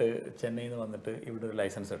റീസെൻ്റ് ആയിട്ട് ചെന്നൈയിൽ നിന്ന് വന്നിട്ട് ഇവിടെ ഒരു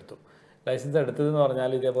ലൈസൻസ് എടുത്തു. ലൈസൻസ് എടുത്തതെന്ന്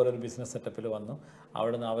പറഞ്ഞാൽ ഇതേപോലെ ഒരു ബിസിനസ് സെറ്റപ്പിൽ വന്നു.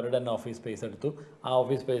 അവിടെ നിന്ന് അവരുടെ തന്നെ ഓഫീസ് സ്പേസ് എടുത്തു. ആ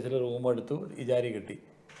ഓഫീസ് സ്പേസിൽ റൂം എടുത്തു, ഇജാരി കിട്ടി.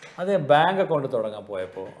 അതേ ബാങ്ക് അക്കൗണ്ട് തുടങ്ങാൻ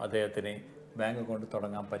പോയപ്പോൾ അദ്ദേഹത്തിന് ബാങ്ക് അക്കൗണ്ട്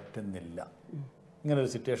തുടങ്ങാൻ പറ്റുന്നില്ല. ഇങ്ങനൊരു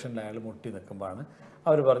സിറ്റുവേഷനിൽ അയാൾ മുട്ടി നിൽക്കുമ്പോഴാണ്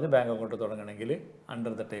അവർ പറഞ്ഞ് bank account തുടങ്ങണമെങ്കിൽ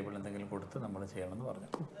under the table എന്തെങ്കിലും കൊടുത്ത് നമ്മൾ ചെയ്യണമെന്ന് പറഞ്ഞു.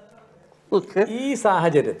 ഈ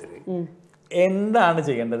സാഹചര്യത്തിൽ എന്താണ്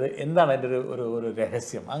ചെയ്യേണ്ടത്? എന്താണ് അതിൻ്റെ ഒരു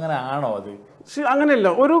രഹസ്യം? അങ്ങനെ ആണോ അത്? അങ്ങനെയല്ല.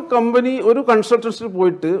 ഒരു കമ്പനി, ഒരു കൺസൾട്ടൻസിൽ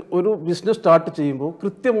പോയിട്ട് ഒരു ബിസിനസ് സ്റ്റാർട്ട് ചെയ്യുമ്പോൾ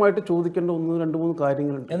കൃത്യമായിട്ട് ചോദിക്കേണ്ട 1, 2, 3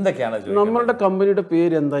 കാര്യങ്ങളുണ്ട്. എന്തൊക്കെയാണ്? നമ്മളുടെ കമ്പനിയുടെ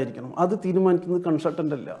പേര് എന്തായിരിക്കണം? അത് തീരുമാനിക്കുന്നത്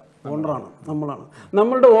കൺസൾട്ടൻ്റ് അല്ല, ഓണറാണ്, നമ്മളാണ്.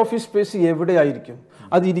 നമ്മളുടെ ഓഫീസ് സ്പേസ് എവിടെയായിരിക്കും?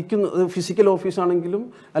 അത് ഇരിക്കുന്നത് ഫിസിക്കൽ ഓഫീസാണെങ്കിലും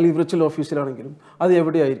അല്ലെങ്കിൽ വിർച്വൽ ഓഫീസിലാണെങ്കിലും അത്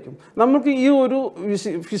എവിടെയായിരിക്കും? നമുക്ക് ഈ ഒരു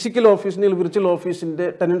ഫിസിക്കൽ ഓഫീസിന് വിർച്വൽ ഓഫീസിൻ്റെ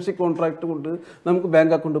ടെനൻസി കോൺട്രാക്ട് കൊണ്ട് നമുക്ക്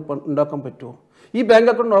ബാങ്ക് അക്കൗണ്ട് ഉണ്ടാക്കാൻ പറ്റുമോ? ഈ ബാങ്ക്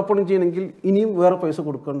അക്കൗണ്ട് ഓപ്പൺ ചെയ്യണമെങ്കിൽ ഇനിയും വേറെ പൈസ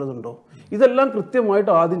കൊടുക്കേണ്ടതുണ്ടോ? ഇതെല്ലാം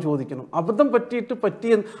കൃത്യമായിട്ട് ആദ്യം ചോദിക്കണം. അബദ്ധം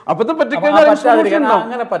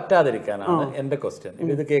അങ്ങനെ പറ്റാതിരിക്കാനാണ് എൻ്റെ ക്വസ്റ്റ്യൻ.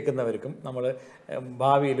 ഇത് കേൾക്കുന്നവർക്കും നമ്മൾ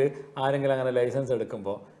ഭാവിയിൽ ആരെങ്കിലും അങ്ങനെ ലൈസൻസ്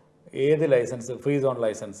എടുക്കുമ്പോൾ ഏത് ലൈസൻസ്, ഫ്രീ സോൺ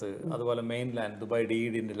ലൈസൻസ്, അതുപോലെ മെയിൻ ലാൻഡ്, ദുബായ്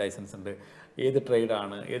DEDൻ്റെ ലൈസൻസ് ഉണ്ട്, ഏത്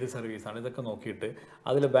ട്രേഡാണ്, ഏത് സർവീസാണ്, ഇതൊക്കെ നോക്കിയിട്ട്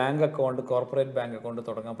അതിൽ bank account, corporate bank account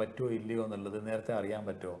തുടങ്ങാൻ പറ്റുമോ ഇല്ലയോ എന്നുള്ളത് നേരത്തെ അറിയാൻ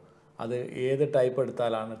പറ്റുമോ? അത് ഏത് ടൈപ്പ്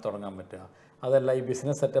എടുത്താലാണ് തുടങ്ങാൻ പറ്റുക? അതല്ല ഈ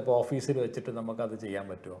ബിസിനസ് സെറ്റപ്പ് ഓഫീസിൽ വെച്ചിട്ട് നമുക്കത് ചെയ്യാൻ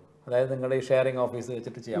പറ്റുമോ? അതായത് നിങ്ങളുടെ ഈ ഷെയറിംഗ് ഓഫീസ്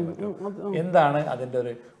വെച്ചിട്ട് ചെയ്യാൻ പറ്റുമോ? എന്താണ് അതിൻ്റെ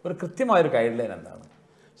ഒരു കൃത്യമായൊരു ഗൈഡ് ലൈൻ എന്താണ്?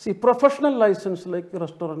 Professional licence like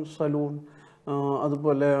restaurant, salon,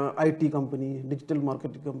 അതുപോലെ IT company, digital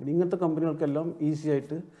marketing company, ഇങ്ങനത്തെ കമ്പനികൾക്കെല്ലാം ഈസി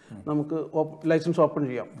ആയിട്ട് നമുക്ക് ലൈസൻസ് ഓപ്പൺ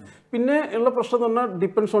ചെയ്യാം. പിന്നെ ഉള്ള പ്രശ്നം എന്ന് പറഞ്ഞാൽ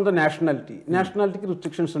ഡിപ്പെൻഡ്സ് ഓൺ ദ നാഷണാലിറ്റിക്ക്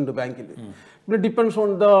റിസ്ട്രിക്ഷൻസ് ഉണ്ട് ബാങ്കിൽ. പിന്നെ depends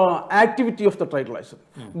on the activity of the trade licence.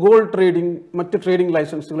 Gold trading, മറ്റ് ട്രേഡിംഗ്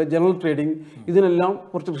ലൈസൻസുകൾ, ജനറൽ ട്രേഡിംഗ്, ഇതിനെല്ലാം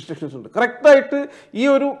കുറച്ച് റിസ്ട്രിക്ഷൻസ് ഉണ്ട്. കറക്റ്റായിട്ട് ഈ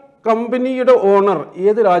ഒരു കമ്പനിയുടെ ഓണർ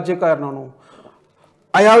ഏത് രാജ്യക്കാരനാണോ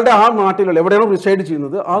അയാളുടെ ആ നാട്ടിലുള്ള എവിടെയാണോ റിസൈഡ്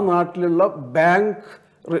ചെയ്യുന്നത് ആ നാട്ടിലുള്ള ബാങ്ക്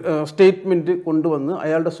സ്റ്റേറ്റ്മെന്റ് കൊണ്ടുവന്ന്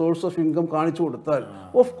അയാളുടെ സോഴ്സ് ഓഫ് ഇൻകം കാണിച്ചു കൊടുത്താൽ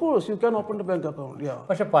of course you can open the bank account.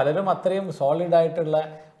 പക്ഷെ പലരും അത്രയും സോളിഡ് ആയിട്ടുള്ള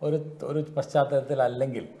ഒരു പശ്ചാത്തലത്തിൽ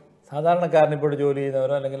അല്ലെങ്കിൽ സാധാരണക്കാരൻ ഇപ്പോൾ ജോലി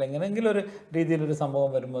ചെയ്യുന്നവരോ അല്ലെങ്കിൽ എങ്ങനെയെങ്കിലും ഒരു രീതിയിലൊരു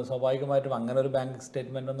സംഭവം വരുമ്പോൾ സ്വാഭാവികമായിട്ടും അങ്ങനെ ഒരു ബാങ്ക്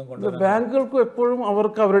സ്റ്റേറ്റ്മെന്റ് ഒന്നും കൊണ്ടുവരാൻ ബാങ്കുകൾക്ക് എപ്പോഴും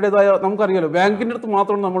അവർക്ക് അവരുടേതായ നമുക്കറിയാലോ ബാങ്കിന്റെ അടുത്ത്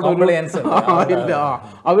മാത്രം നമ്മുടെ ഇല്ല,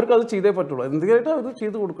 അവർക്ക് അത് ചെയ്തേ പറ്റുള്ളൂ. എന്തെങ്കിലും അത്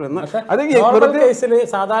ചെയ്ത് കൊടുക്കണം. കേസിൽ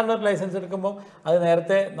സാധാരണ ഒരു ലൈസൻസ് എടുക്കുമ്പോൾ അത്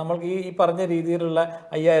നേരത്തെ നമ്മൾക്ക് ഈ പറഞ്ഞ രീതിയിലുള്ള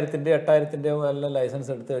 5000-ന്റെ 8000-ന്റെ എല്ലാം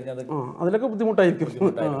ലൈസൻസ് എടുത്തു കഴിഞ്ഞാൽ അതിലൊക്കെ ബുദ്ധിമുട്ടായിരിക്കും.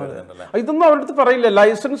 ഇതൊന്നും അവരുടെ അടുത്ത് പറയില്ല.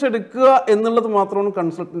 ലൈസൻസ് എടുക്കുക എന്നുള്ളത് മാത്രമാണ്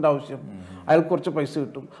കൺസൾട്ടന്റ് ആവശ്യം. അയാൾക്ക് കുറച്ച് പൈസ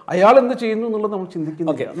കിട്ടും. അയാൾ എന്ത് ചെയ്യുന്നു എന്നുള്ളത് നമ്മൾ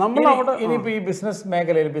ചിന്തിക്കുന്നില്ല. നമ്മൾ അവിടെ ഇനിയിപ്പോൾ ഈ ബിസിനസ്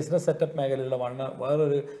മേഖലയിൽ, ബിസിനസ് സെറ്റപ്പ് മേഖലയിലുള്ള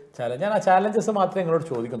വേറൊരു ചാലഞ്ച്, ഞാൻ ആ ചാലഞ്ചസ് മാത്രമേ നിങ്ങളോട്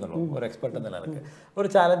ചോദിക്കുന്നുള്ളൂ ഒരു എക്സ്പെർട്ട് എന്ന നിലക്ക്. ഒരു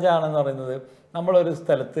ചാലഞ്ചാണെന്ന് പറയുന്നത്, നമ്മളൊരു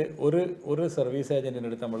സ്ഥലത്ത് ഒരു സർവീസ്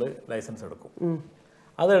ഏജന്റിൻ്റെ അടുത്ത് നമ്മൾ ലൈസൻസ് എടുക്കും.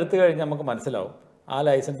 അത് എടുത്തു കഴിഞ്ഞാൽ നമുക്ക് മനസ്സിലാവും ആ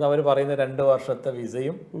ലൈസൻസ് അവർ പറയുന്ന 2 വർഷത്തെ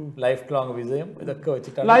വിസയും ലൈഫ് ലോങ് വിസയും ഇതൊക്കെ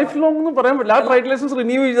വെച്ചിട്ടാണ്. ലൈഫ് ലോങ് എന്ന് പറയാൻ പറ്റില്ല. ആ ട്രേഡ് ലൈസൻസ്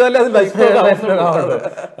റിന്യൂ ചെയ്താലേ അത് ലൈഫ് ലോങ് ആവുള്ളൂ.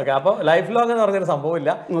 ഓക്കെ, അപ്പോൾ ലൈഫ് ലോങ് എന്ന് പറഞ്ഞൊരു സംഭവമില്ല.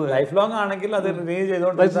 ലൈഫ് ലോങ് ആണെങ്കിൽ അത് റിന്യൂ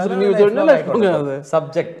ചെയ്തുകൊണ്ട്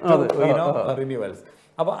സബ്ജക്ട് റിന്യൂവൽസ്.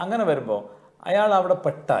 അപ്പോൾ അങ്ങനെ വരുമ്പോൾ അയാൾ അവിടെ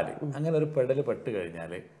പെട്ടാൽ, അങ്ങനെ ഒരു പെട്ട്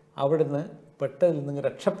കഴിഞ്ഞാൽ അവിടുന്ന് പെട്ടതിൽ നിന്ന്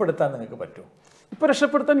രക്ഷപ്പെടുത്താൻ നിങ്ങൾക്ക് പറ്റുമോ? ഇപ്പോൾ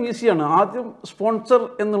രക്ഷപ്പെടുത്താൻ ഈസിയാണ്. ആദ്യം സ്പോൺസർ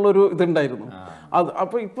എന്നുള്ളൊരു ഇതുണ്ടായിരുന്നു.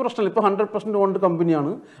 അപ്പോൾ ഇപ്പോൾ പ്രശ്നമില്ല. ഇപ്പോൾ 100% ഓൺഡ്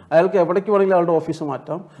കമ്പനിയാണ്. അയാൾക്ക് എവിടേക്ക് വേണമെങ്കിലും അയാളുടെ ഓഫീസ്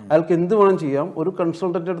മാറ്റാം, അയാൾക്ക് എന്ത് വേണം ചെയ്യാം. ഒരു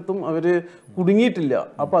കൺസൾട്ടൻ്റ് അടുത്തും അവർ കുടുങ്ങിയിട്ടില്ല.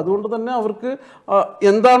 അപ്പോൾ അതുകൊണ്ട് തന്നെ അവർക്ക്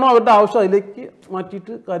എന്താണോ അവരുടെ ആവശ്യം അതിലേക്ക്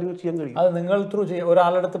മാറ്റിയിട്ട് കാര്യങ്ങൾ ചെയ്യാൻ കഴിയും. അത് നിങ്ങൾ ത്രൂ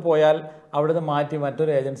ഒരാളടുത്ത് പോയാൽ അവിടുന്ന് മാറ്റി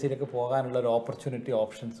മറ്റൊരു ഏജൻസിയിലേക്ക് പോകാനുള്ള ഒരു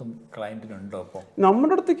ഓപ്ഷൻസും ക്ലയന്റിനുണ്ടോ? അപ്പോൾ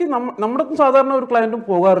നമ്മുടെ അടുത്ത് സാധാരണ ഒരു ക്ലയന്റും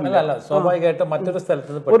പോകാറില്ല. അല്ല, സ്വാഭാവികമായിട്ടും മറ്റൊരു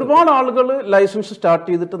സ്ഥലത്ത് ഒരുപാട് ആളുകൾ ലൈസൻസ് സ്റ്റാർട്ട്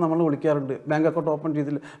ചെയ്തിട്ട് നമ്മൾ വിളിക്കാറുണ്ട്. ബാങ്ക് അക്കൗണ്ട് ഓപ്പൺ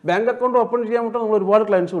ചെയ്തില്ല. ബാങ്ക് അക്കൗണ്ട് ഓപ്പൺ ചെയ്യാൻ വേണ്ടി നമ്മൾ ഒരുപാട്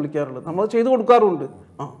ക്ലയൻസ് വിളിക്കാറുണ്ട്. നമ്മൾ ചെയ്ത് കൊടുക്കാറുണ്ട്.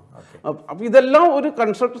 അപ്പോൾ ഇതെല്ലാം ഒരു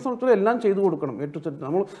കൺസൾട്ടൻസ് സംബന്ധിച്ച് എല്ലാം ചെയ്തു കൊടുക്കണം.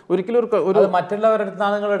 നമ്മൾ ഒരിക്കലും ഒരു മറ്റുള്ളവരുടെ അടുത്ത്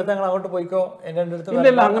നിങ്ങൾ എടുത്ത് ഞങ്ങൾ അങ്ങോട്ട് പോയിക്കോ എൻ്റെ അടുത്ത്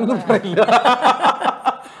ഇല്ല, അങ്ങനൊന്നും പറയില്ല.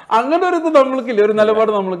 അങ്ങനെ ഒരു ഇത് നമ്മൾക്കില്ല, ഒരു നിലപാട്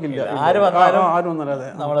നമ്മൾക്കില്ല. ആര് വന്നാലും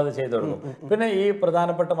നമ്മളത് ചെയ്തു കൊടുക്കും. പിന്നെ ഈ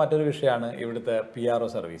പ്രധാനപ്പെട്ട മറ്റൊരു വിഷയമാണ് ഇവിടുത്തെ PRO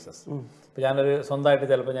സർവീസസ്. ഇപ്പോൾ ഞാനൊരു സ്വന്തമായിട്ട്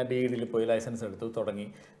ചിലപ്പോൾ ഞാൻ DED പോയി ലൈസൻസ് എടുത്തു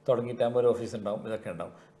തുടങ്ങിയിട്ടാകുമ്പോൾ ഒരു ഓഫീസ് ഉണ്ടാവും, ഇതൊക്കെ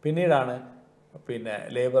ഉണ്ടാവും. പിന്നീടാണ് പിന്നെ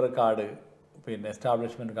ലേബർ കാർഡ്, പിന്നെ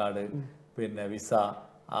എസ്റ്റാബ്ലിഷ്മെൻറ്റ് കാർഡ്, പിന്നെ വിസ,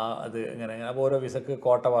 അത് ഇങ്ങനെ അപ്പോൾ ഓരോ വിസക്ക്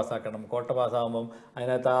കോട്ട പാസ്സാക്കണം. കോട്ട പാസ്സാകുമ്പം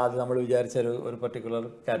അതിനകത്ത് അത് നമ്മൾ വിചാരിച്ച ഒരു പർട്ടിക്കുലർ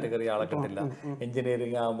കാറ്റഗറി ആളെ കിട്ടില്ല.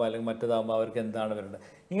 എഞ്ചിനീയറിംഗ് ആകുമ്പോൾ അല്ലെങ്കിൽ മറ്റേതാകുമ്പോൾ അവർക്ക് എന്താണ് വരുന്നത്.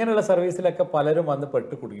 ഇങ്ങനെയുള്ള സർവീസിലൊക്കെ പലരും വന്ന്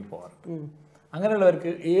കുടുങ്ങി പോകാറുണ്ട്.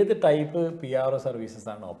 അങ്ങനെയുള്ളവർക്ക് ഏത് ടൈപ്പ് PRO സർവീസസ്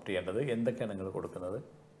ആണ് ഓപ്റ്റ് ചെയ്യേണ്ടത്? എന്തൊക്കെയാണ് നിങ്ങൾ കൊടുക്കുന്നത്?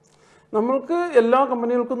 നമ്മൾക്ക് എല്ലാ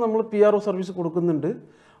കമ്പനികൾക്കും നമ്മൾ PRO സർവീസ് കൊടുക്കുന്നുണ്ട്.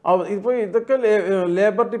 ഇപ്പോൾ ഇതൊക്കെ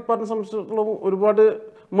ലേബർ ഡിപ്പാർട്ട്മെന്റ് സംബന്ധിച്ചിടത്തോളം ഒരുപാട്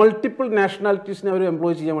മൾട്ടിപ്പിൾ നാഷണാലിറ്റീസിനെ അവർ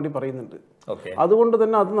എംപ്ലോയ് ചെയ്യാൻ വേണ്ടി പറയുന്നുണ്ട്. അതുകൊണ്ട്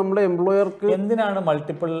തന്നെ അത് നമ്മുടെ എംപ്ലോയർക്ക് എന്തിനാണ്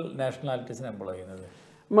മൾട്ടിപ്പിൾ നാഷണാലിറ്റീസിനെ എംപ്ലോയ് ചെയ്യുന്നത്?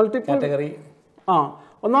 മൾട്ടിപ്പിൾ കാറ്റഗറി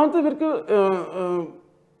ഒന്നാമത്തെ ഇവർക്ക്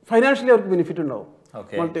ഫൈനാൻഷ്യലി അവർക്ക് ബെനിഫിറ്റ് ഉണ്ടാവും.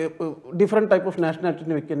 ഡിഫറെന്റ് ടൈപ്പ് ഓഫ്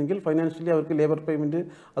നാഷണാലിറ്റിനെ വെക്കണമെങ്കിൽ ഫൈനാൻഷ്യലി അവർക്ക് ലേബർ പേയ്മെന്റ്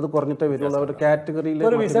അത് കുറഞ്ഞിട്ടേ വരുള്ളൂ. അവരുടെ കാറ്റഗറിയിൽ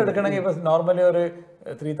ഒരു വിസ എടുക്കണമെങ്കിൽ ഇപ്പോൾ നോർമലി ഒരു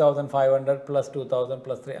 3500 പ്ലസ് 2000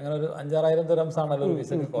 പ്ലസ് 3 അങ്ങനെ ഒരു 5,000-6,000 ദിർഹംസ് ആണല്ലോ ഒരു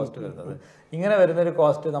വിസയ്ക്ക് കോസ്റ്റ് വരുന്നത്. ഇങ്ങനെ വരുന്നൊരു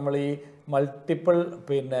കോസ്റ്റ് നമ്മൾ ഈ മൾട്ടിപ്പിൾ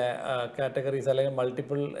പിന്നെ കാറ്റഗറീസ് അല്ലെങ്കിൽ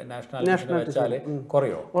മൾട്ടിപ്പിൾ നാഷണാലിറ്റി വെച്ചാൽ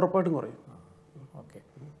കുറയോ? ഉറപ്പായിട്ടും കുറയും.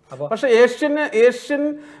 പക്ഷേ ഏഷ്യൻ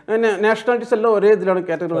നാഷണാലിറ്റീസ് എല്ലാം ഒരേ ഇതിലാണ്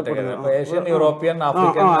കാറ്റഗറി. ഏഷ്യൻ, യൂറോപ്യൻ,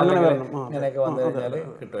 ആഫ്രിക്കൻ അങ്ങനെയൊക്കെ വന്നു കഴിഞ്ഞാൽ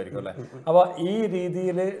കിട്ടുമായിരിക്കും അല്ലേ? അപ്പോൾ ഈ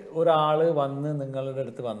രീതിയിൽ ഒരാൾ വന്ന് നിങ്ങളുടെ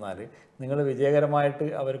അടുത്ത് വന്നാൽ നിങ്ങൾ വിജയകരമായിട്ട്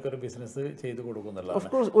അവർക്കൊരു ബിസിനസ് ചെയ്ത്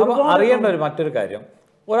കൊടുക്കുന്നുള്ളതാണ്. അപ്പോൾ അറിയേണ്ട മറ്റൊരു കാര്യം,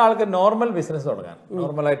 ഒരാൾക്ക് നോർമൽ ബിസിനസ് തുടങ്ങാൻ,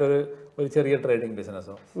 നോർമലായിട്ട് ഒരു ചെറിയ ട്രേഡിംഗ്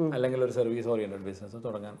ബിസിനസ്സോ അല്ലെങ്കിൽ ഒരു സർവീസ് ഓറിയന്റഡ് ബിസിനസ്സോ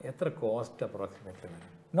തുടങ്ങാൻ എത്ര കോസ്റ്റ് അപ്രോക്സിമേറ്റ്ലി വരും?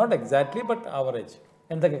 നോട്ട് എക്സാക്ട്ലി ബട്ട് ആവറേജ്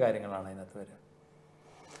എന്തൊക്കെ കാര്യങ്ങളാണ് അതിനകത്ത് വരിക?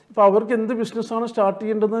 ഇപ്പോൾ അവർക്ക് എന്ത് ബിസിനസ്സാണ് സ്റ്റാർട്ട്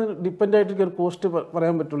ചെയ്യേണ്ടതെന്ന് ഡിപ്പെൻഡ് ആയിട്ട് ഒരു കോസ്റ്റ്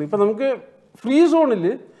പറയാൻ പറ്റുള്ളൂ. ഇപ്പോൾ നമുക്ക് ഫ്രീ സോണിൽ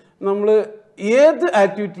നമ്മൾ ഏത്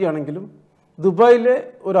ആക്ടിവിറ്റി ആണെങ്കിലും ദുബായിലെ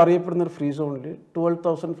ഒരു അറിയപ്പെടുന്ന ഒരു ഫ്രീ സോണിൽ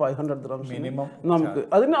 12,500 dirhams മിനിമം നമുക്ക്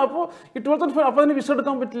അതിന് അപ്പോൾ ഈ 12,500 അപ്പോൾ അതിന് വിസ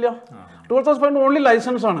എടുക്കാൻ പറ്റില്ല. 12,500 ഓൺലി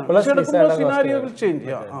ലൈസൻസ് ആണ്. വിസ എടുക്കുമ്പോൾ സിനാരിയോ ചേഞ്ച്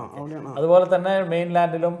ചെയ്യാം. അവിടെയാണ്. അതുപോലെ തന്നെ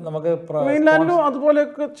മെയിൻലാൻഡിലും നമുക്ക് മെയിൻലാൻഡിലും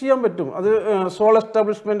അതുപോലെയൊക്കെ ചെയ്യാൻ പറ്റും. അത് സോൾ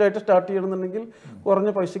എസ്റ്റാബ്ലിഷ്മെന്റ് ആയിട്ട് സ്റ്റാർട്ട് ചെയ്യണമെന്നുണ്ടെങ്കിൽ കുറഞ്ഞ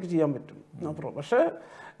പൈസക്ക് ചെയ്യാൻ പറ്റും. അപ്പുറം പക്ഷേ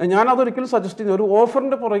ഞാനതൊരിക്കലും സജസ്റ്റ് ചെയ്യുന്നത് ഒരു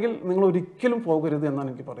ഓഫറിന്റെ പുറകിൽ നിങ്ങൾ ഒരിക്കലും പോകരുത് എന്നാണ്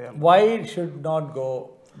എനിക്ക് പറയാം. Why should not go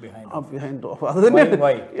behind of അത് തന്നെ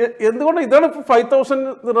എന്തുകൊണ്ട് ഇതാണ് ഇപ്പോൾ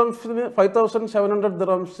 5,700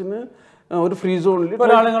 dirhamsന് ഒരു ഫ്രീ സോണിൽ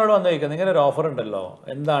ഒരാളുകളോട് വന്ന് ചോദിക്കുന്നത് ഇങ്ങനെ ഒരു ഓഫർ ഉണ്ടല്ലോ,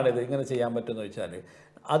 എന്താണ് ഇത്, ഇങ്ങനെ ചെയ്യാൻ പറ്റുമെന്ന് ചോദിച്ചാൽ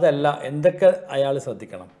അതല്ല, എന്തൊക്കെ അയാൾ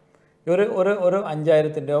ശ്രദ്ധിക്കണം. ഒരു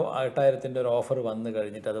 5,000-ൻ്റെയോ 8,000-ൻ്റെ ഒരു ഓഫർ വന്നു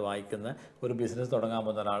കഴിഞ്ഞിട്ട് അത് വായിക്കുന്ന ഒരു ബിസിനസ് തുടങ്ങാൻ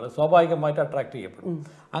പോകുന്ന ഒരാൾ സ്വാഭാവികമായിട്ട് അട്രാക്ട് ചെയ്യപ്പെടും.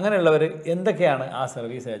 അങ്ങനെയുള്ളവർ എന്തൊക്കെയാണ് ആ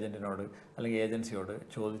സർവീസ് ഏജൻറ്റിനോട് അല്ലെങ്കിൽ ഏജൻസിയോട്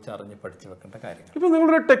ചോദിച്ചറിഞ്ഞ് പഠിച്ചു വെക്കേണ്ട കാര്യങ്ങൾ? ഇപ്പോൾ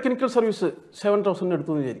നിങ്ങളൊരു ടെക്നിക്കൽ സർവീസ് 7,000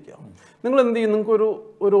 എടുത്തു എന്ന് വിചാരിക്കാം. നിങ്ങൾ എന്ത് ചെയ്യും, നിങ്ങൾക്ക്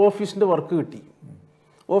ഒരു ഓഫീസിൻ്റെ വർക്ക് കിട്ടി.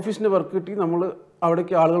 ഓഫീസിൻ്റെ വർക്ക് കിട്ടി, നമ്മൾ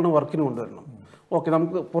അവിടേക്ക് ആളുകളുടെ വർക്കിന് കൊണ്ടുവരണം. ഓക്കെ,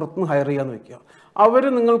 നമുക്ക് പുറത്തുനിന്ന് ഹയർ ചെയ്യാമെന്ന് വെക്കുക. അവർ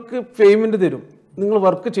നിങ്ങൾക്ക് പേയ്മെൻറ്റ് തരും. നിങ്ങൾ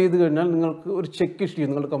വർക്ക് ചെയ്ത് കഴിഞ്ഞാൽ നിങ്ങൾക്ക് ഒരു ചെക്ക് ഇഷ്യൂ ചെയ്യും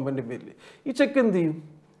നിങ്ങളുടെ കമ്പനിയുടെ പേരിൽ. ഈ ചെക്ക് എന്ത് ചെയ്യും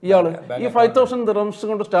ഇയാൾ? ഈ 5,000 dirhams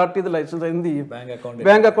കൊണ്ട് സ്റ്റാർട്ട് ചെയ്ത ലൈസൻസ് എന്ത് ചെയ്യും?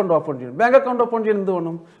 ബാങ്ക് അക്കൗണ്ട് ഓപ്പൺ ചെയ്യും. ബാങ്ക് അക്കൗണ്ട് ഓപ്പൺ ചെയ്യാൻ എന്ത്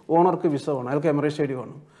വേണം? ഓണർക്ക് വിസ വേണം, അയാൾക്ക് എമിറേറ്റ്സ് ഐ ഡി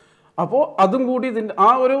വേണം. അപ്പോൾ അതും കൂടി ഇതിൻ്റെ ആ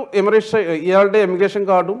ഒരു എമിറേറ്റ്സ് ഇയാളുടെ എമിഗ്രേഷൻ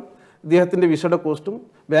കാർഡും ഇദ്ദേഹത്തിൻ്റെ വിസയുടെ കോസ്റ്റും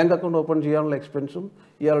ബാങ്ക് അക്കൗണ്ട് ഓപ്പൺ ചെയ്യാനുള്ള എക്സ്പെൻസും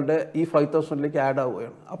ഇയാളുടെ ഈ 5,000-ലേക്ക് ആഡ്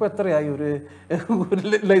ആവുകയാണ്. അപ്പോൾ എത്രയായി ഒരു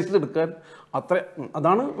ലൈസൻസ് എടുക്കാൻ?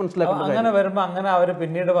 അതാണ് മനസ്സിലാക്കുന്നത്. അങ്ങനെ വരുമ്പോൾ അങ്ങനെ അവർ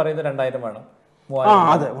പിന്നീട് പറയുന്നത് 2,000 വേണം,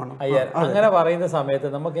 5,000 അങ്ങനെ പറയുന്ന സമയത്ത്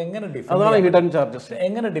നമുക്ക് എങ്ങനെ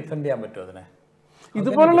ഡിഫെൻഡ് ചെയ്യാൻ പറ്റും അതിനെ?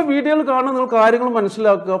 ഇതുപോലുള്ള വീഡിയോകൾ കാണുന്ന നിങ്ങൾ കാര്യങ്ങൾ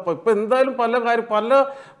മനസ്സിലാക്കുക. ഇപ്പം എന്തായാലും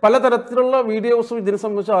പല തരത്തിലുള്ള വീഡിയോസും ഇതിനെ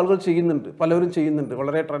സംബന്ധിച്ച് ആളുകൾ ചെയ്യുന്നുണ്ട്, പലവരും ചെയ്യുന്നുണ്ട്,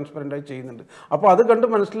 വളരെ ട്രാൻസ്പെറൻ്റായി ചെയ്യുന്നുണ്ട്. അപ്പോൾ അത് കണ്ട്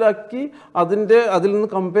മനസ്സിലാക്കി അതിൽ നിന്ന്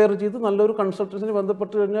കമ്പയർ ചെയ്ത് നല്ലൊരു കൺസൾട്ടൻസിന്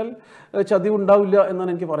ബന്ധപ്പെട്ട് കഴിഞ്ഞാൽ ചതി ഉണ്ടാവില്ല എന്നാണ്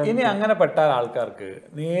എനിക്ക് പറയുന്നത്. ഇനി അങ്ങനെ പെട്ട ആൾക്കാർക്ക്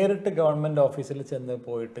നേരിട്ട് ഗവൺമെൻറ് ഓഫീസിൽ ചെന്ന്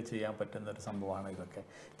പോയിട്ട് ചെയ്യാൻ പറ്റുന്ന ഒരു സംഭവമാണ് ഇതൊക്കെ.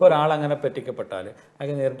 ഇപ്പോൾ ഒരാളങ്ങനെ പറ്റിക്കപ്പെട്ടാൽ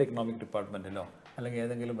അയാൾക്ക് നേരിട്ട് ഇക്കണോമിക് ഡിപ്പാർട്ട്മെൻറ്റിലോ അല്ലെങ്കിൽ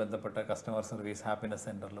ഏതെങ്കിലും ബന്ധപ്പെട്ട കസ്റ്റമർ സർവീസ് ഹാപ്പിനെസ്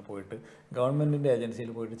സെൻറ്ററിൽ പോയിട്ട് ഗവൺമെൻറ്റിൻ്റെ ഏജൻസിയിൽ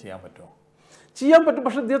പോയിട്ട് ചെയ്യാൻ പറ്റുമോ? ചെയ്യാൻ പറ്റും.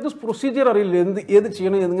 പക്ഷേ ഇദ്ദേഹത്തിന് പ്രൊസീജിയർ അറിയില്ല, ഏത്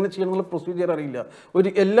ചെയ്യണം, എങ്ങനെ ചെയ്യണം എന്നുള്ള പ്രൊസീജിയർ അറിയില്ല.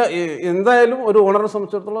 എന്തായാലും ഒരു ഓണറെ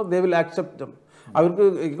സംബന്ധിച്ചിടത്തോളം ദേ വിൽ ആക്സെപ്റ്റ്. അവർക്ക്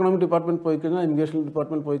ഇക്കണോമിക് ഡിപ്പാർട്ട്മെന്റ് പോയി കഴിഞ്ഞാൽ, ഇമിഗ്രേഷൻ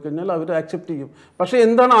ഡിപ്പാർട്ട്മെന്റ് പോയി കഴിഞ്ഞാൽ അവർ ആക്സെപ്റ്റ് ചെയ്യും. പക്ഷേ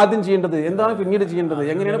എന്താണ് ആദ്യം ചെയ്യേണ്ടത്, എന്താണ് പിന്നീട് ചെയ്യേണ്ടത്,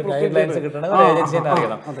 എങ്ങനെയാണ്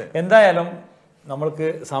എന്തായാലും നമ്മൾക്ക്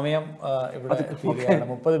സമയം ഇവിടെ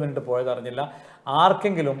 30 മിനിറ്റ് പോയത് അറിഞ്ഞില്ല.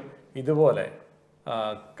 ആർക്കെങ്കിലും ഇതുപോലെ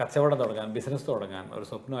കച്ചവടം തുടങ്ങാൻ, ബിസിനസ് തുടങ്ങാൻ ഒരു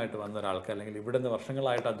സ്വപ്നമായിട്ട് വന്ന ഒരാൾക്ക്, അല്ലെങ്കിൽ ഇവിടെ നിന്ന്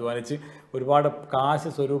വർഷങ്ങളായിട്ട് അധ്വാനിച്ച് ഒരുപാട് കാശ്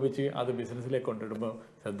സ്വരൂപിച്ച് അത് ബിസിനസ്സിലേക്ക് കൊണ്ടിടുമ്പോൾ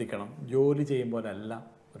ശ്രദ്ധിക്കണം, ജോലി ചെയ്യുമ്പോഴല്ല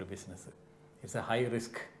ഒരു business. It's A high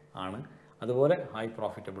risk ആണ്, അതുപോലെ ഹൈ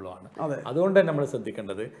പ്രോഫിറ്റബിളും ആണ്. അതുകൊണ്ട് തന്നെ നമ്മൾ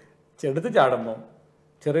ശ്രദ്ധിക്കേണ്ടത് എടുത്ത് ചാടുമ്പോൾ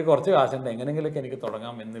കുറച്ച് കാശുണ്ട്, എങ്ങനെയെങ്കിലൊക്കെ എനിക്ക്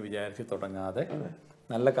തുടങ്ങാം എന്ന് വിചാരിച്ച് തുടങ്ങാതെ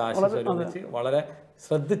നല്ല കാശ് സ്വരൂപിച്ച് വളരെ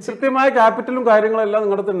ശ്രദ്ധിച്ച് കൃത്യമായ ക്യാപിറ്റലും കാര്യങ്ങളെല്ലാം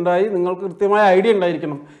നിങ്ങളുടെ ഉണ്ടായി, നിങ്ങൾക്ക് കൃത്യമായ ഐഡിയ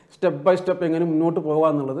ഉണ്ടായിരിക്കണം സ്റ്റെപ്പ് ബൈ സ്റ്റെപ്പ് എങ്ങനെ മുന്നോട്ട്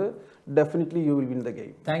പോകാമെന്നുള്ളത്. Definitely you will win the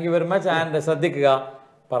game. Thank you very much. And ശ്രദ്ധിക്കുക,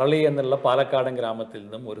 പറളി എന്നുള്ള പാലക്കാടൻ ഗ്രാമത്തിൽ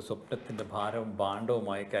നിന്നും ഒരു സ്വപ്നത്തിൻ്റെ ഭാരവും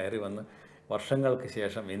ഭാണ്ഡവുമായി കയറി വന്ന് വർഷങ്ങൾക്ക്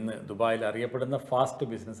ശേഷം ഇന്ന് ദുബായിൽ അറിയപ്പെടുന്ന ഫാസ്റ്റ്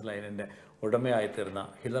ബിസിനസ് ലൈനിൻ്റെ ഉടമയായി തീർന്ന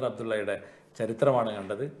ഹിലർ അബ്ദുള്ളയുടെ ചരിത്രമാണ്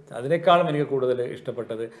കണ്ടത്. അതിനേക്കാളും എനിക്ക് കൂടുതൽ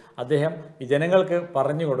ഇഷ്ടപ്പെട്ടത് അദ്ദേഹം ഈ ജനങ്ങൾക്ക്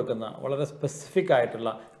പറഞ്ഞു കൊടുക്കുന്ന വളരെ സ്പെസിഫിക് ആയിട്ടുള്ള,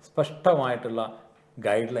 സ്പഷ്ടമായിട്ടുള്ള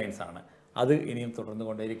ഗൈഡ് ലൈൻസ് ആണ്. അത് ഇനിയും തുടർന്നു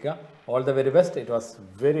കൊണ്ടേയിരിക്കുക. All the very best. It was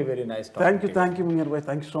very very nice. Thank you Muneer bhai,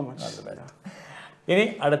 thank you so much. ഇനി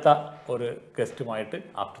അടുത്ത ഒരു ഗസ്റ്റുമായിട്ട്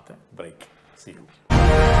after the break. See you.